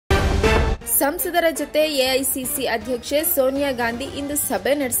ಸಂಸದರ ಜೊತೆ ಎಐಸಿಸಿ ಅಧ್ಯಕ್ಷೆ ಸೋನಿಯಾ ಗಾಂಧಿ ಇಂದು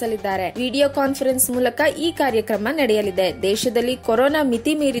ಸಭೆ ನಡೆಸಲಿದ್ದಾರೆ. ವಿಡಿಯೋ ಕಾನ್ಫರೆನ್ಸ್ ಮೂಲಕ ಈ ಕಾರ್ಯಕ್ರಮ ನಡೆಯಲಿದೆ. ದೇಶದಲ್ಲಿ ಕೊರೋನಾ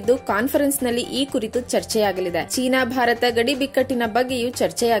ಮಿತಿ ಮೀರಿದ್ದು ಕಾನ್ಫರೆನ್ಸ್ನಲ್ಲಿ ಈ ಕುರಿತು ಚರ್ಚೆಯಾಗಲಿದೆ. ಚೀನಾ ಭಾರತ ಗಡಿ ಬಿಕ್ಕಟ್ಟಿನ ಬಗ್ಗೆಯೂ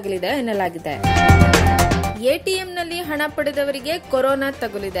ಚರ್ಚೆಯಾಗಲಿದೆ ಎನ್ನಲಾಗಿದೆ. ಎಟಿಎಂನಲ್ಲಿ ಹಣ ಪಡೆದವರಿಗೆ ಕೊರೋನಾ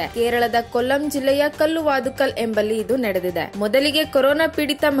ತಗುಲಿದೆ. ಕೇರಳದ ಕೊಲ್ಲಂ ಜಿಲ್ಲೆಯ ಕಲ್ಲುವಾದುಕಲ್ ಎಂಬಲ್ಲಿ ಇದು ನಡೆದಿದೆ. ಮೊದಲಿಗೆ ಕೊರೋನಾ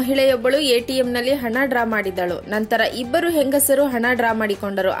ಪೀಡಿತ ಮಹಿಳೆಯೊಬ್ಬಳು ಎಟಿಎಂನಲ್ಲಿ ಹಣ ಡ್ರಾ ಮಾಡಿದ್ದಳು. ನಂತರ ಇಬ್ಬರು ಹೆಂಗಸರು ಹಣ ಡ್ರಾ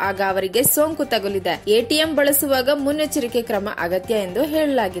ಮಾಡಿಕೊಂಡರು. ಆಗ ಅವರಿಗೆ ಸೋಂಕು ತಗುಲಿದೆ. ಎಟಿಎಂ ಬಳಸುವಾಗ ಮುನ್ನೆಚ್ಚರಿಕೆ ಕ್ರಮ ಅಗತ್ಯ ಎಂದು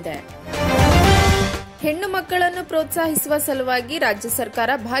ಹೇಳಲಾಗಿದೆ. ಹೆಣ್ಣು ಮಕ್ಕಳನ್ನು ಪ್ರೋತ್ಸಾಹಿಸುವ ಸಲುವಾಗಿ ರಾಜ್ಯ ಸರ್ಕಾರ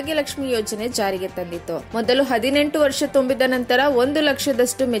ಭಾಗ್ಯಲಕ್ಷ್ಮಿ ಯೋಜನೆ ಜಾರಿಗೆ ತಂದಿತ್ತು. ಮೊದಲು 18 ವರ್ಷ ತುಂಬಿದ ನಂತರ 1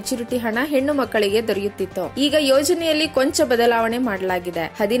 ಲಕ್ಷದಷ್ಟು ಮೆಚುರಿಟಿ ಹಣ ಹೆಣ್ಣು ಮಕ್ಕಳಿಗೆ ದೊರೆಯುತ್ತಿತ್ತು. ಈಗ ಯೋಜನೆಯಲ್ಲಿ ಕೊಂಚ ಬದಲಾವಣೆ ಮಾಡಲಾಗಿದೆ.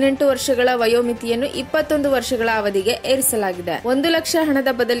 18 ವರ್ಷಗಳ ವಯೋಮಿತಿಯನ್ನು 21 ವರ್ಷಗಳ ಅವಧಿಗೆ ಏರಿಸಲಾಗಿದೆ. 1 ಲಕ್ಷ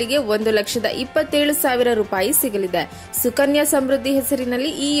ಹಣದ ಬದಲಿಗೆ 1,27,000 ರೂಪಾಯಿ ಸಿಗಲಿದೆ. ಸುಕನ್ಯಾ ಸಮೃದ್ಧಿ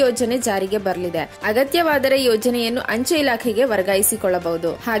ಹೆಸರಿನಲ್ಲಿ ಈ ಯೋಜನೆ ಜಾರಿಗೆ ಬರಲಿದೆ. ಅಗತ್ಯವಾದರೆ ಯೋಜನೆಯನ್ನು ಅಂಚೆ ಇಲಾಖೆಗೆ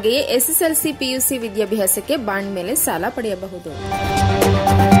ವರ್ಗಾಯಿಸಿಕೊಳ್ಳಬಹುದು. ಹಾಗೆಯೇ ಎಸ್ಎಸ್ಎಲ್ಸಿ ಪಿಯುಸಿ ವಿದ್ಯಾಭ್ಯಾಸಕ್ಕೆ ಬಾಂಡ್ ಮೇಲೆ ಸಾಲ ಪಡೆಯಬಹುದು.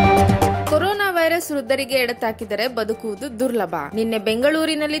 ಕೊರೋನಾ ವೈರಸ್ ವೃದ್ಧರಿಗೆ ಎಡತಾಕಿದರೆ ಬದುಕುವುದು ದುರ್ಲಭ. ನಿನ್ನೆ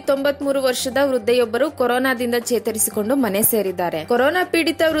ಬೆಂಗಳೂರಿನಲ್ಲಿ 93 ವರ್ಷದ ವೃದ್ಧೆಯೊಬ್ಬರು ಕೊರೋನಾದಿಂದ ಚೇತರಿಸಿಕೊಂಡು ಮನೆ ಸೇರಿದ್ದಾರೆ. ಕೊರೋನಾ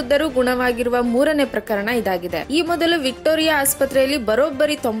ಪೀಡಿತ ವೃದ್ಧರು ಗುಣವಾಗಿರುವ 3ನೇ ಪ್ರಕರಣ ಇದಾಗಿದೆ. ಈ ಮೊದಲು ವಿಕ್ಟೋರಿಯಾ ಆಸ್ಪತ್ರೆಯಲ್ಲಿ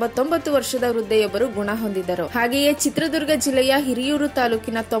ಬರೋಬ್ಬರಿ 99 ವರ್ಷದ ವೃದ್ಧೆಯೊಬ್ಬರು ಗುಣ ಹೊಂದಿದ್ದರು. ಹಾಗೆಯೇ ಚಿತ್ರದುರ್ಗ ಜಿಲ್ಲೆಯ ಹಿರಿಯೂರು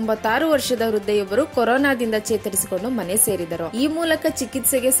ತಾಲೂಕಿನ 96 ವರ್ಷದ ವೃದ್ಧೆಯೊಬ್ಬರು ಕೊರೋನಾದಿಂದ ಚೇತರಿಸಿಕೊಂಡು ಮನೆ ಸೇರಿದರು. ಈ ಮೂಲಕ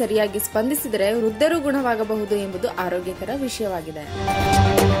ಚಿಕಿತ್ಸೆಗೆ ಸರಿಯಾಗಿ ಸ್ಪಂದಿಸಿದರೆ ವೃದ್ಧರು ಗುಣವಾಗಬಹುದು ಎಂಬುದು ಆರೋಗ್ಯಕರ ವಿಷಯವಾಗಿದೆ.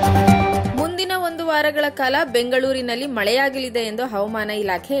 ಮುಂದಿನ 1 ವಾರಗಳ ಕಾಲ ಬೆಂಗಳೂರಿನಲ್ಲಿ ಮಳೆಯಾಗಲಿದೆ ಎಂದು ಹವಾಮಾನ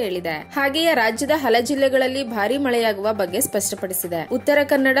ಇಲಾಖೆ ಹೇಳಿದೆ. ಹಾಗೆಯೇ ರಾಜ್ಯದ ಹಲ ಜಿಲ್ಲೆಗಳಲ್ಲಿ ಭಾರೀ ಮಳೆಯಾಗುವ ಬಗ್ಗೆ ಸ್ಪಷ್ಟಪಡಿಸಿದೆ. ಉತ್ತರ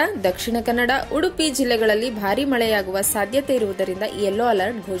ಕನ್ನಡ, ದಕ್ಷಿಣ ಕನ್ನಡ, ಉಡುಪಿ ಜಿಲ್ಲೆಗಳಲ್ಲಿ ಭಾರೀ ಮಳೆಯಾಗುವ ಸಾಧ್ಯತೆ ಇರುವುದರಿಂದ ಯೆಲ್ಲೋ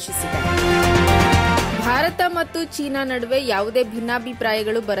ಅಲರ್ಟ್ ಘೋಷಿಸಿದೆ. ಭಾರತ ಮತ್ತು ಚೀನಾ ನಡುವೆ ಯಾವುದೇ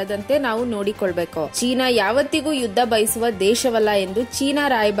ಭಿನ್ನಾಭಿಪ್ರಾಯಗಳು ಬರದಂತೆ ನಾವು ನೋಡಿಕೊಳ್ಳಬೇಕು. ಚೀನಾ ಯಾವತ್ತಿಗೂ ಯುದ್ಧ ಬಯಸುವ ದೇಶವಲ್ಲ ಎಂದು ಚೀನಾ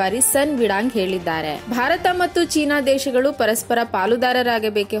ರಾಯಭಾರಿ ಸನ್ ವಿಡಾಂಗ್ ಹೇಳಿದ್ದಾರೆ. ಭಾರತ ಮತ್ತು ಚೀನಾ ದೇಶಗಳು ಪರಸ್ಪರ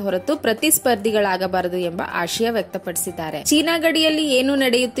ಪಾಲುದಾರರಾಗಬೇಕೇ ಹೊರತು ಪ್ರತಿಸ್ಪರ್ಧಿಗಳಾಗಬಾರದು ಎಂಬ ಆಶಯ ವ್ಯಕ್ತಪಡಿಸಿದ್ದಾರೆ. ಚೀನಾ ಗಡಿಯಲ್ಲಿ ಏನು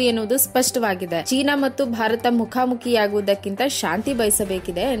ನಡೆಯುತ್ತು ಎನ್ನುವುದು ಸ್ಪಷ್ಟವಾಗಿದೆ. ಚೀನಾ ಮತ್ತು ಭಾರತ ಮುಖಾಮುಖಿಯಾಗುವುದಕ್ಕಿಂತ ಶಾಂತಿ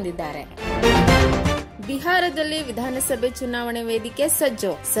ಬಯಸಬೇಕಿದೆ ಎಂದಿದ್ದಾರೆ. ಬಿಹಾರದಲ್ಲಿ ವಿಧಾನಸಭೆ ಚುನಾವಣೆ ವೇದಿಕೆ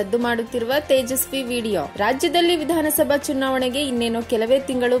ಸದ್ದು ಮಾಡುತ್ತಿರುವ ತೇಜಸ್ವಿ ವಿಡಿಯೋ. ರಾಜ್ಯದಲ್ಲಿ ವಿಧಾನಸಭಾ ಚುನಾವಣೆಗೆ ಇನ್ನೇನೋ ಕೆಲವೇ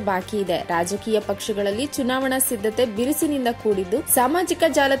ತಿಂಗಳು ಬಾಕಿ ಇದೆ. ರಾಜಕೀಯ ಪಕ್ಷಗಳಲ್ಲಿ ಚುನಾವಣಾ ಸಿದ್ಧತೆ ಬಿರುಸಿನಿಂದ ಕೂಡಿದ್ದು ಸಾಮಾಜಿಕ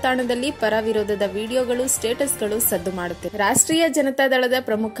ಜಾಲತಾಣದಲ್ಲಿ ಪರ ವಿರೋಧದ ವಿಡಿಯೋಗಳು, ಸ್ಟೇಟಸ್ಗಳು ಸದ್ದು ಮಾಡುತ್ತಿವೆ. ರಾಷ್ಟ್ರೀಯ ಜನತಾದಳದ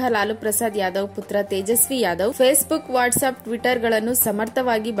ಪ್ರಮುಖ ಲಾಲು ಪ್ರಸಾದ್ ಯಾದವ್ ಪುತ್ರ ತೇಜಸ್ವಿ ಯಾದವ್ ಫೇಸ್ಬುಕ್, ವಾಟ್ಸ್ಆಪ್, ಟ್ವಿಟರ್ಗಳನ್ನು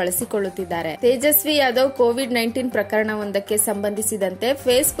ಸಮರ್ಥವಾಗಿ ಬಳಸಿಕೊಳ್ಳುತ್ತಿದ್ದಾರೆ. ತೇಜಸ್ವಿ ಯಾದವ್ ಕೋವಿಡ್-19 ಪ್ರಕರಣವೊಂದಕ್ಕೆ ಸಂಬಂಧಿಸಿದಂತೆ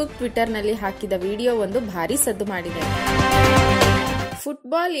ಫೇಸ್ಬುಕ್, ಟ್ವಿಟರ್ನಲ್ಲಿ ಹಾಕಿದ ವಿಡಿಯೋ ಒಂದು ಭಾರಿ ಸದ್ದು ಮಾಡಿದೆ.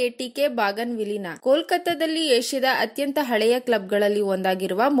 ಫುಟ್ಬಾಲ್ ಎಟಿಕೆ ಬಾಗನ್ ವಿಲೀನ. ಕೋಲ್ಕತ್ತಾದಲ್ಲಿ ಏಷ್ಯಾದ ಅತ್ಯಂತ ಹಳೆಯ ಕ್ಲಬ್ಗಳಲ್ಲಿ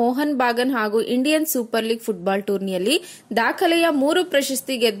ಒಂದಾಗಿರುವ ಮೋಹನ್ ಬಾಗನ್ ಹಾಗೂ ಇಂಡಿಯನ್ ಸೂಪರ್ ಲೀಗ್ ಫುಟ್ಬಾಲ್ ಟೂರ್ನಿಯಲ್ಲಿ ದಾಖಲೆಯ 3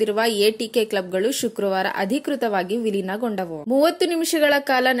 ಪ್ರಶಸ್ತಿ ಗೆದ್ದಿರುವ ಎಟಿಕೆ ಕ್ಲಬ್ಗಳು ಶುಕ್ರವಾರ ಅಧಿಕೃತವಾಗಿ ವಿಲೀನಗೊಂಡವು. 30 ನಿಮಿಷಗಳ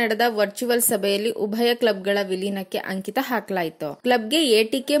ಕಾಲ ನಡೆದ ವರ್ಚುವಲ್ ಸಭೆಯಲ್ಲಿ ಉಭಯ ಕ್ಲಬ್ಗಳ ವಿಲೀನಕ್ಕೆ ಅಂಕಿತ ಹಾಕಲಾಯಿತು. ಕ್ಲಬ್ಗೆ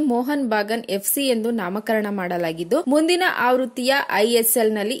ಎಟಿಕೆ ಮೋಹನ್ ಬಾಗನ್ ಎಫ್ಸಿ ಎಂದು ನಾಮಕರಣ ಮಾಡಲಾಗಿದ್ದು, ಮುಂದಿನ ಆವೃತ್ತಿಯ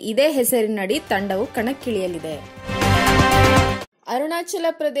ಐಎಸ್ಎಲ್ನಲ್ಲಿ ಇದೇ ಹೆಸರಿನಡಿ ತಂಡವು ಕಣಕ್ಕಿಳಿಯಲಿದೆ. ಅರುಣಾಚಲ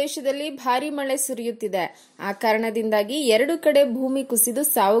ಪ್ರದೇಶದಲ್ಲಿ ಭಾರೀ ಮಳೆ ಸುರಿಯುತ್ತಿದೆ. ಆ ಕಾರಣದಿಂದಾಗಿ 2 ಕಡೆ ಭೂಮಿ ಕುಸಿದು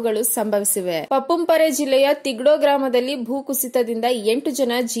ಸಾವುಗಳು ಸಂಭವಿಸಿವೆ. ಪಪುಂಪರೆ ಜಿಲ್ಲೆಯ ತಿಗ್ಡೋ ಗ್ರಾಮದಲ್ಲಿ ಭೂಕುಸಿತದಿಂದ 8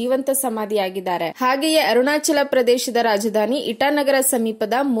 ಜನ ಜೀವಂತ ಸಮಾಧಿಯಾಗಿದ್ದಾರೆ. ಹಾಗೆಯೇ ಅರುಣಾಚಲ ಪ್ರದೇಶದ ರಾಜಧಾನಿ ಇಟಾನಗರ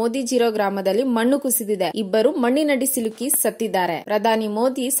ಸಮೀಪದ ಮೋದಿಜಿರೋ ಗ್ರಾಮದಲ್ಲಿ ಮಣ್ಣು ಕುಸಿದಿದೆ. ಇಬ್ಬರು ಮಣ್ಣಿನಡಿ ಸಿಲುಕಿ ಸತ್ತಿದ್ದಾರೆ. ಪ್ರಧಾನಿ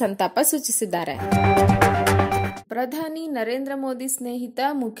ಮೋದಿ ಸಂತಾಪ ಸೂಚಿಸಿದ್ದಾರೆ. ಪ್ರಧಾನಿ ನರೇಂದ್ರ ಮೋದಿ ಸ್ನೇಹಿತ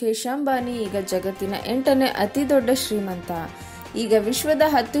ಮುಖೇಶ್ ಅಂಬಾನಿ ಈಗ ಜಗತ್ತಿನ 8ನೇ ಅತಿ ದೊಡ್ಡ ಶ್ರೀಮಂತ. ಈಗ ವಿಶ್ವದ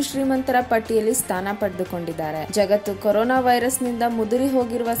 10 ಶ್ರೀಮಂತರ ಪಟ್ಟಿಯಲ್ಲಿ ಸ್ಥಾನ ಪಡೆದುಕೊಂಡಿದ್ದಾರೆ. ಜಗತ್ತು ಕೊರೋನಾ ವೈರಸ್ನಿಂದ ಮುದುರಿ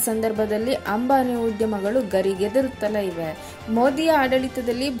ಹೋಗಿರುವ ಸಂದರ್ಭದಲ್ಲಿ ಅಂಬಾನಿ ಉದ್ಯಮಗಳು ಗರಿಗೆದರುತ್ತಲೇ ಇವೆ. ಮೋದಿಯ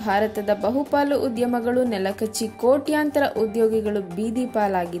ಆಡಳಿತದಲ್ಲಿ ಭಾರತದ ಬಹುಪಾಲು ಉದ್ಯಮಗಳು ನೆಲಕಚ್ಚಿ ಕೋಟ್ಯಾಂತರ ಉದ್ಯೋಗಿಗಳು ಬೀದಿ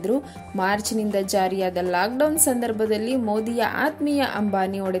ಪಾಲಾಗಿದ್ರು. ಮಾರ್ಚ್ನಿಂದ ಜಾರಿಯಾದ ಲಾಕ್ಡೌನ್ ಸಂದರ್ಭದಲ್ಲಿ ಮೋದಿಯ ಆತ್ಮೀಯ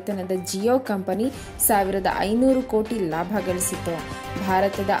ಅಂಬಾನಿ ಒಡೆತನದ ಜಿಯೋ ಕಂಪನಿ 1,500 ಕೋಟಿ ಲಾಭ ಗಳಿಸಿತು.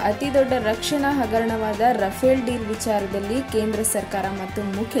 ಭಾರತದ ಅತಿದೊಡ್ಡ ರಕ್ಷಣಾ ಹಗರಣವಾದ ರಫೇಲ್ ಡೀಲ್ ವಿಚಾರದಲ್ಲಿ ಕೇಂದ್ರ ಸರ್ಕಾರ ಮತ್ತು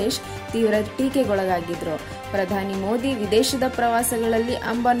ಮುಖೇಶ್ ತೀವ್ರ ಟೀಕೆಗೊಳಗಾಗಿದ್ರು. ಪ್ರಧಾನಿ ಮೋದಿ ವಿದೇಶದ ಪ್ರವಾಸಗಳಲ್ಲಿ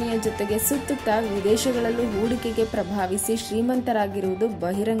ಅಂಬಾನಿಯ ಜೊತೆಗೆ ಸುತ್ತುತ್ತಾ ವಿದೇಶಗಳಲ್ಲೂ ಹೂಡಿಕೆಗೆ ಪ್ರಭಾವಿಸಿ ಶ್ರೀಮಂತರಾಗಿರುವುದು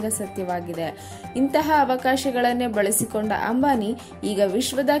ಬಹಿರಂಗ ಸತ್ಯವಾಗಿದೆ. ಇಂತಹ ಅವಕಾಶಗಳನ್ನೇ ಬಳಸಿಕೊಂಡ ಅಂಬಾನಿ ಈಗ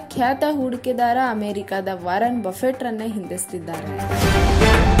ವಿಶ್ವದ ಖ್ಯಾತ ಹೂಡಿಕೆದಾರ ಅಮೆರಿಕದ ವಾರನ್ ಬಫೆಟ್ರನ್ನೇ ಹಿಂದಿಸ್ತಿದ್ದಾರೆ.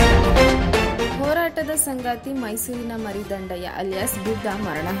 ಹೋರಾಟದ ಸಂಗಾತಿ ಮೈಸೂರಿನ ಮರಿದಂಡಯ್ಯ ಅಲಿಯಾಸ್ ಬುದ್ಧ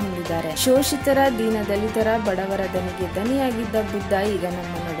ಮರಣ ಹೊಂದಿದ್ದಾರೆ. ಶೋಷಿತರ, ದೀನ ದಲಿತರ, ಬಡವರ ದನಿಗೆ ದನಿಯಾಗಿದ್ದ ಬುದ್ಧ ಈಗ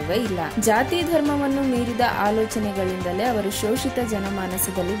ನಮ್ಮ ನಡುವೆ ನಡುವೆ ಇಲ್ಲ. ಜಾತಿ ಧರ್ಮವನ್ನು ಮೀರಿದ ಆಲೋಚನೆಗಳಿಂದಲೇ ಅವರು ಶೋಷಿತ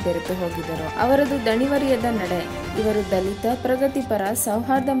ಜನಮಾನಸದಲ್ಲಿ ಬೆರೆತು ಹೋಗಿದ್ದರು. ಅವರದು ದಣಿವರಿಯದ ನಡೆ. ಇವರು ದಲಿತ, ಪ್ರಗತಿಪರ,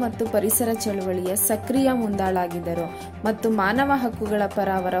 ಸೌಹಾರ್ದ ಮತ್ತು ಪರಿಸರ ಚಳವಳಿಯ ಸಕ್ರಿಯ ಮುಂದಾಳಾಗಿದ್ದರು ಮತ್ತು ಮಾನವ ಹಕ್ಕುಗಳ ಪರ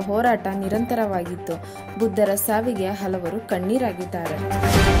ಅವರ ಹೋರಾಟ ನಿರಂತರವಾಗಿತ್ತು. ಬುದ್ಧರ ಸಾವಿಗೆ ಹಲವರು ಕಣ್ಣೀರಾಗಿದ್ದಾರೆ.